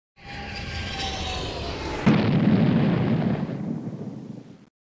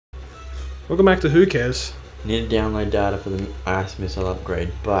Welcome back to Who Cares. Need to download data for the ice missile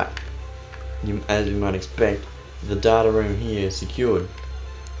upgrade, but as you might expect, the data room here is secured.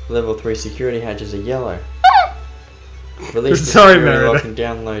 Level 3 security hatches are yellow. Release the security lock and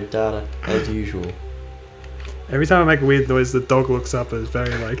download data as usual. Every time I make a weird noise, the dog looks up and is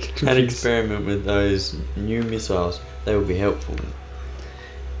very like confused. An experiment with those new missiles. They will be helpful.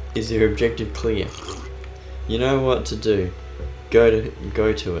 Is your objective clear? You know what to do. Go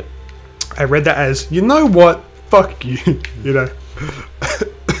to it. I read that as, you know what? Fuck you. You know.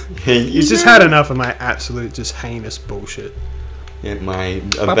 He's just had enough of my absolute just heinous bullshit. Yeah, my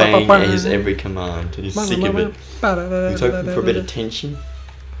obeying his every command. He's sick of it. He's hoping for a bit of tension.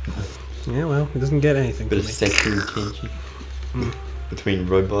 Yeah, well, he doesn't get anything. Bit of sexual tension between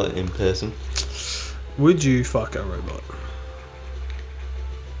robot and person. Would you fuck a robot?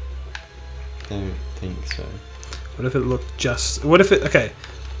 Don't think so. What if it looked just... What if it... Okay.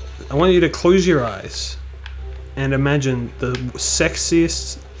 I want you to close your eyes and imagine the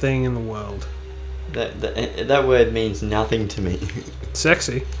sexiest thing in the world. That word means nothing to me.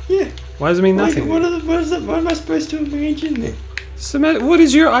 Sexy? Yeah. Why does it mean nothing? What am I supposed to imagine then? What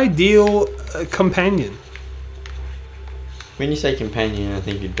is your ideal companion? When you say companion, I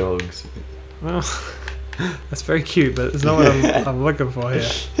think of dogs. Well, that's very cute, but it's not what I'm looking for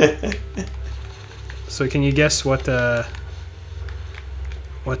here. So can you guess what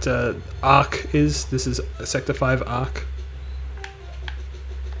Ark is? This is Sector 5 Ark.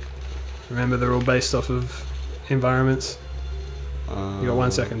 Remember, they're all based off of environments. You got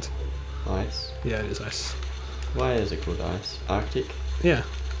 1 second. Ice? Yeah, it is ice. Why is it called ice? Arctic? Yeah.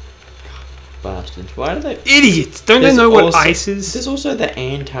 Bastards. Why do they... Idiots! Don't they know what ice is? There's also the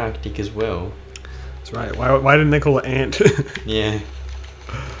Antarctic as well. That's right. Why didn't they call it ant? Yeah.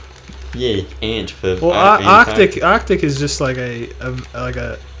 Yeah, ant for... Well, Arctic is just like a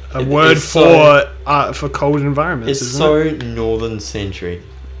word for cold environments. It's so northern-centric.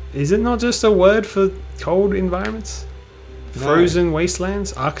 Is it not just a word for cold environments? No. Frozen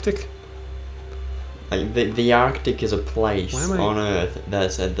wastelands? Arctic? Like the Arctic is a place on Earth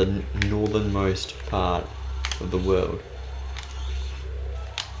that's at the northernmost part of the world.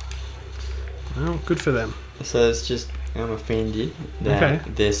 Well, good for them. So it's just... I'm offended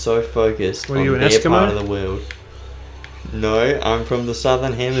that they're so focused on their Eskimo? part of the world. No, I'm from the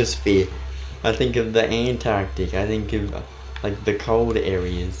southern hemisphere. I think of the Antarctic. I think of like the cold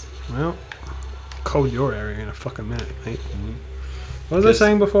areas. Well, cold your area in a fucking minute, mate. What was I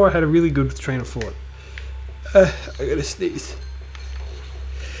saying before? I had a really good train of thought. I gotta sneeze.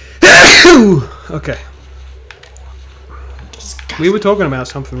 Okay. We were talking about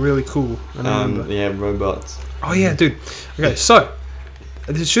something really cool. Yeah, robots. Oh yeah, dude. Okay, so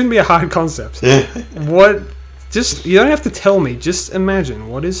this shouldn't be a hard concept. What? Just you don't have to tell me. Just imagine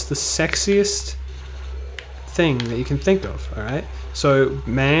what is the sexiest thing that you can think of. All right. So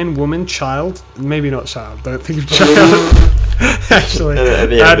man, woman, child. Maybe not child. Don't think of child. Actually,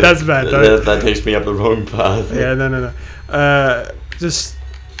 that's bad. That takes me up the wrong path. Yeah, no. This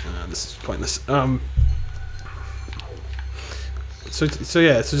is pointless. So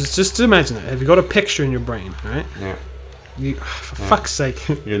just imagine that. Have you got a picture in your brain, right? Yeah. For fuck's sake.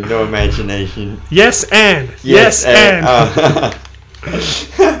 You have no imagination. Yes and.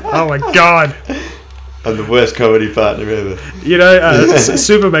 Oh my god. I'm the worst comedy partner ever. You know,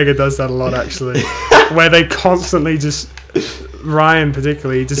 Super Mega does that a lot actually, where they constantly just. Ryan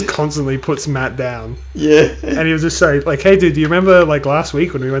particularly just constantly puts Matt down. Yeah. And he'll just say, like, hey dude, do you remember like last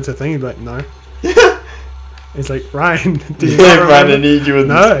week when we went to thing? He'd be like, no. It's like, Ryan, do you remember? Ryan, I need you in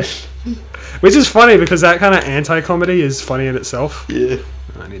this. Which is funny because that kind of anti-comedy is funny in itself. Yeah.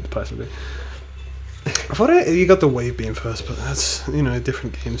 I need the person. I thought you got the wave beam first, but that's, you know,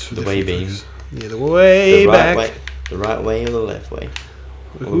 different games for the different wave beam. Yeah, the way back. The right way or the left way?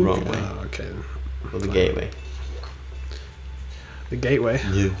 Or the wrong way? Okay. Or the gateway? The gateway.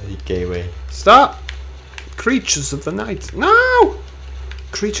 Yeah, the gateway. Stop! Creatures of the night. No!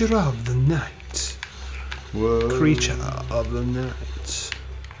 Creature of the night. Whoa. Creature of the night.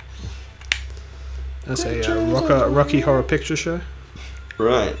 That's a Rocky Horror Picture Show.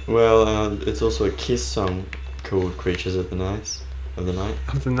 Right. Well, it's also a Kiss song called "Creatures of the Night."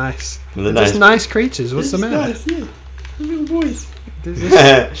 Just nice creatures. What's the matter? Nice, yeah. Little boys. Why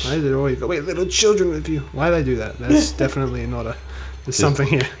is it always little children with you? Why do they do that? That's definitely not a. There's something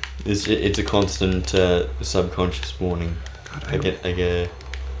here. It's a constant subconscious warning. God, like an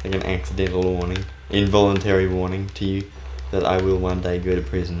accidental warning, involuntary warning to you that I will one day go to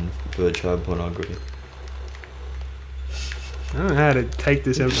prison for child pornography. I don't know how to take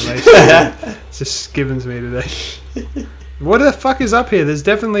this information. It's just given to me today. What the fuck is up here? There's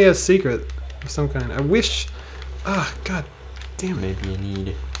definitely a secret. of some kind. I wish. Ah, god damn it! Maybe you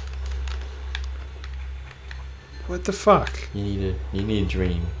need. What the fuck? You need a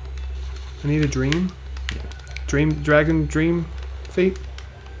dream. I need a dream. Dream feet.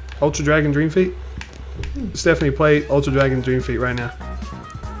 Ultra Dragon Dream feet. Stephanie, play Ultra Dragon Dream feet right now.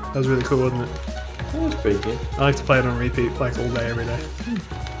 That was really cool, wasn't it? That was pretty good. I like to play it on repeat, like all day, every day.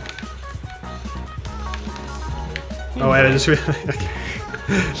 Oh wait, I just really.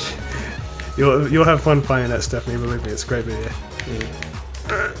 You'll have fun playing that, Stephanie. Believe me, it's a great video.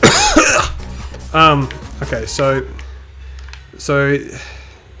 Okay, so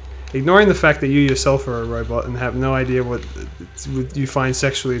ignoring the fact that you yourself are a robot and have no idea what you find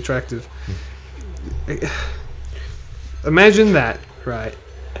sexually attractive, imagine that, right?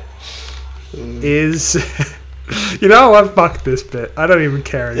 Is you know what? Fuck this bit. I don't even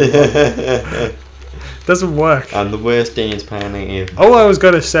care anymore. Doesn't work. I'm the worst dance partner ever. All I was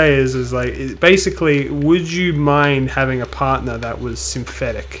gonna say is like, basically, would you mind having a partner that was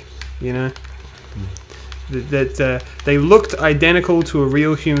synthetic? You know, that they looked identical to a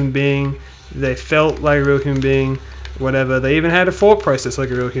real human being, they felt like a real human being, whatever. They even had a thought process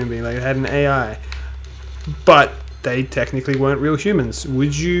like a real human being, like they had an AI, but they technically weren't real humans.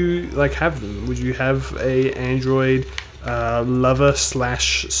 Would you like have them? Would you have a android lover /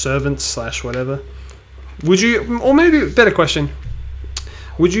 servant / whatever? Would you, or maybe better question,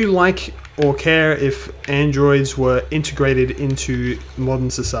 would you like or care if androids were integrated into modern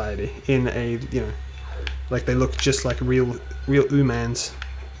society in a, you know, like they look just like real humans?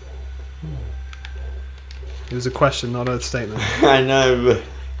 It was a question, not a statement. I know.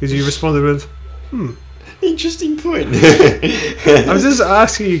 Because you responded with, Interesting point. I'm just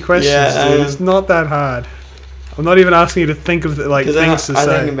asking you questions, dude. It's not that hard. I'm not even asking you to think of like things to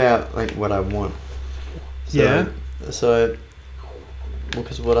say. I think about like what I want. So, yeah. So,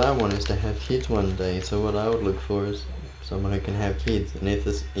 because what I want is to have kids one day. So what I would look for is someone who can have kids. And if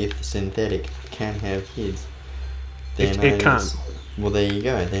the synthetic can have kids, then it can't. Well, there you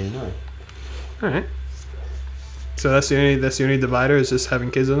go. Then no. All right. So that's the only divider, is just having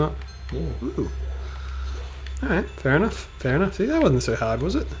kids or not. Yeah. Ooh. All right. Fair enough. See, that wasn't so hard,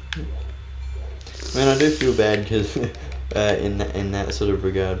 was it? Man, I do feel bad because in that sort of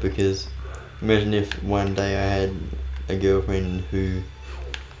regard, because imagine if one day I had a girlfriend who.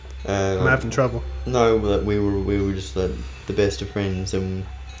 I'm having trouble. No, that we were just like the best of friends, and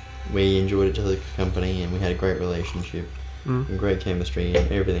we enjoyed each other's company, and we had a great relationship, and great chemistry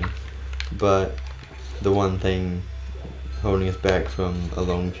and everything. But the one thing holding us back from a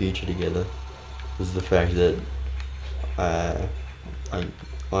long future together was the fact that I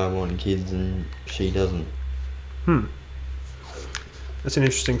want kids and she doesn't. That's an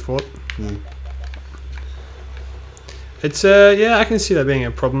interesting thought. Mm. It's yeah, I can see that being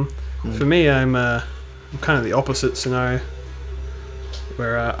a problem. Mm. For me, I'm kind of the opposite scenario,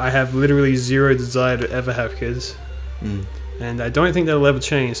 where I have literally zero desire to ever have kids, and I don't think that'll ever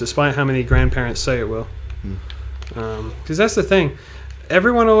change, despite how many grandparents say it will. Because that's the thing,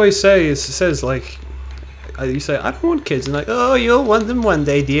 everyone always says like, you say, I don't want kids, and like, oh, you'll want them one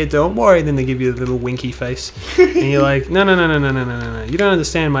day, dear, don't worry. Then they give you a little winky face, and you're like, no, you don't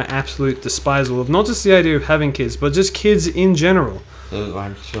understand my absolute despisal of not just the idea of having kids, but just kids in general. I don't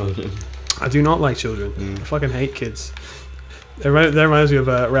like children. I do not like children. I fucking hate kids. That reminds me of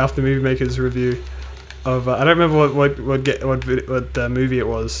Ralph the Movie Maker's review of I don't remember what movie it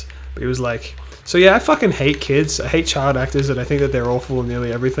was, but it was like, so yeah, I fucking hate kids. I hate child actors, and I think that they're awful in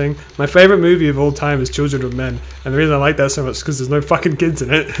nearly everything. My favorite movie of all time is Children of Men, and the reason I like that so much is because there's no fucking kids in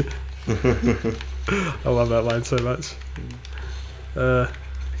it. I love that line so much. Okay,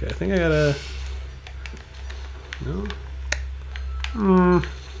 I think I gotta. No.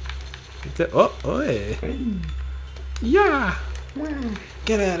 Oh, oi. Yeah.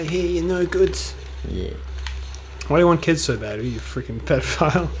 Get out of here, you no goods. Yeah. Why do you want kids so bad? Are you freaking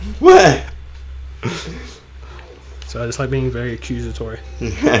pedophile? What? So I just like being very accusatory.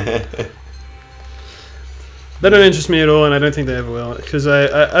 They don't interest me at all, and I don't think they ever will. Because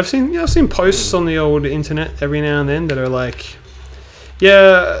I've seen posts on the old internet every now and then that are like,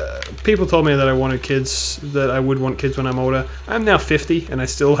 yeah, people told me that I wanted kids, that I would want kids when I'm older. I'm now 50 and I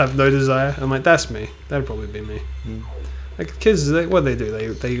still have no desire. I'm like, that's me. That'd probably be me. Like kids, what do?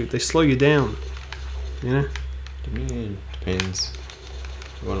 They slow you down, you know. Depends.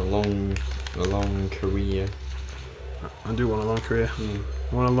 You want a long career. I do want a long career.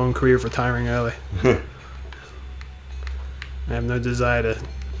 I want a long career of retiring early. I have no desire to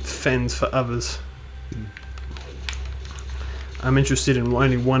fend for others. I'm interested in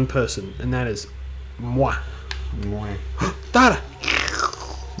only one person, and that is moi. Moi. Dada!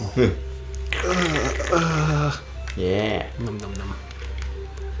 Yeah. Nom nom nom.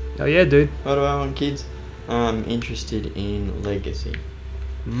 Oh yeah, dude. Why do I want kids? I'm interested in legacy.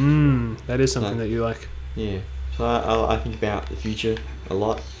 That is something that you like. Yeah. So I think about the future a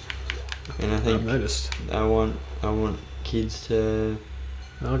lot, and I I've think noticed. I want kids to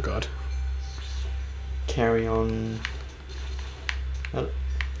Oh god. carry on. I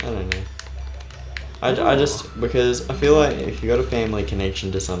don't know. I just, because I feel like if you got a family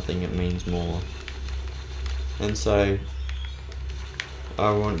connection to something, it means more. And so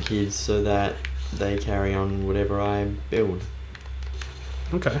I want kids so that they carry on whatever I build,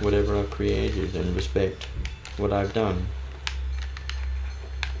 Okay. whatever I've created, and respect what I've done.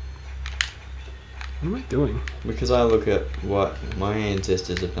 What am I doing? Because I look at what my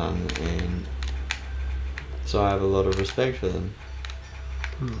ancestors have done, and so I have a lot of respect for them.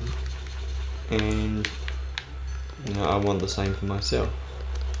 And I want the same for myself.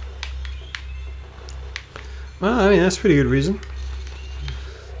 Well, I mean, that's a pretty good reason.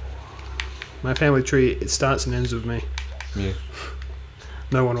 My family tree, it starts and ends with me. Yeah.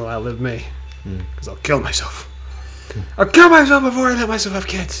 No one will outlive me. Mm. Because I'll kill myself. I'll kill myself before I let myself have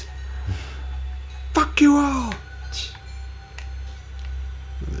kids. Fuck you all.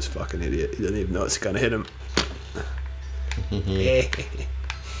 This fucking idiot. He doesn't even know it's gonna hit him. Yeah.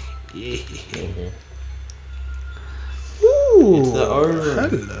 Ooh, It's the orange.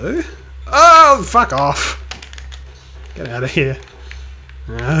 hello. Oh, fuck off. Get out of here.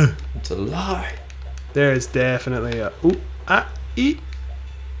 Ah, It's a lie. there is definitely a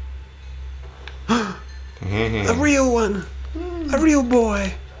a real one. A real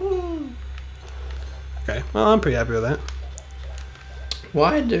boy. Okay, well, I'm pretty happy with that.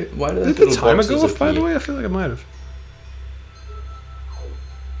 Why do Did those the little timer boxes go off, by the appear? way? I feel like I might have.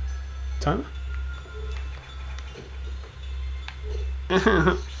 Timer?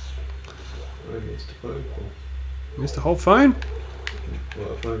 I missed a phone call. Missed the whole phone?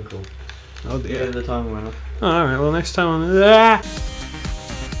 What a phone call. Oh Yeah, dear. the timer went off. Alright, well, next time on.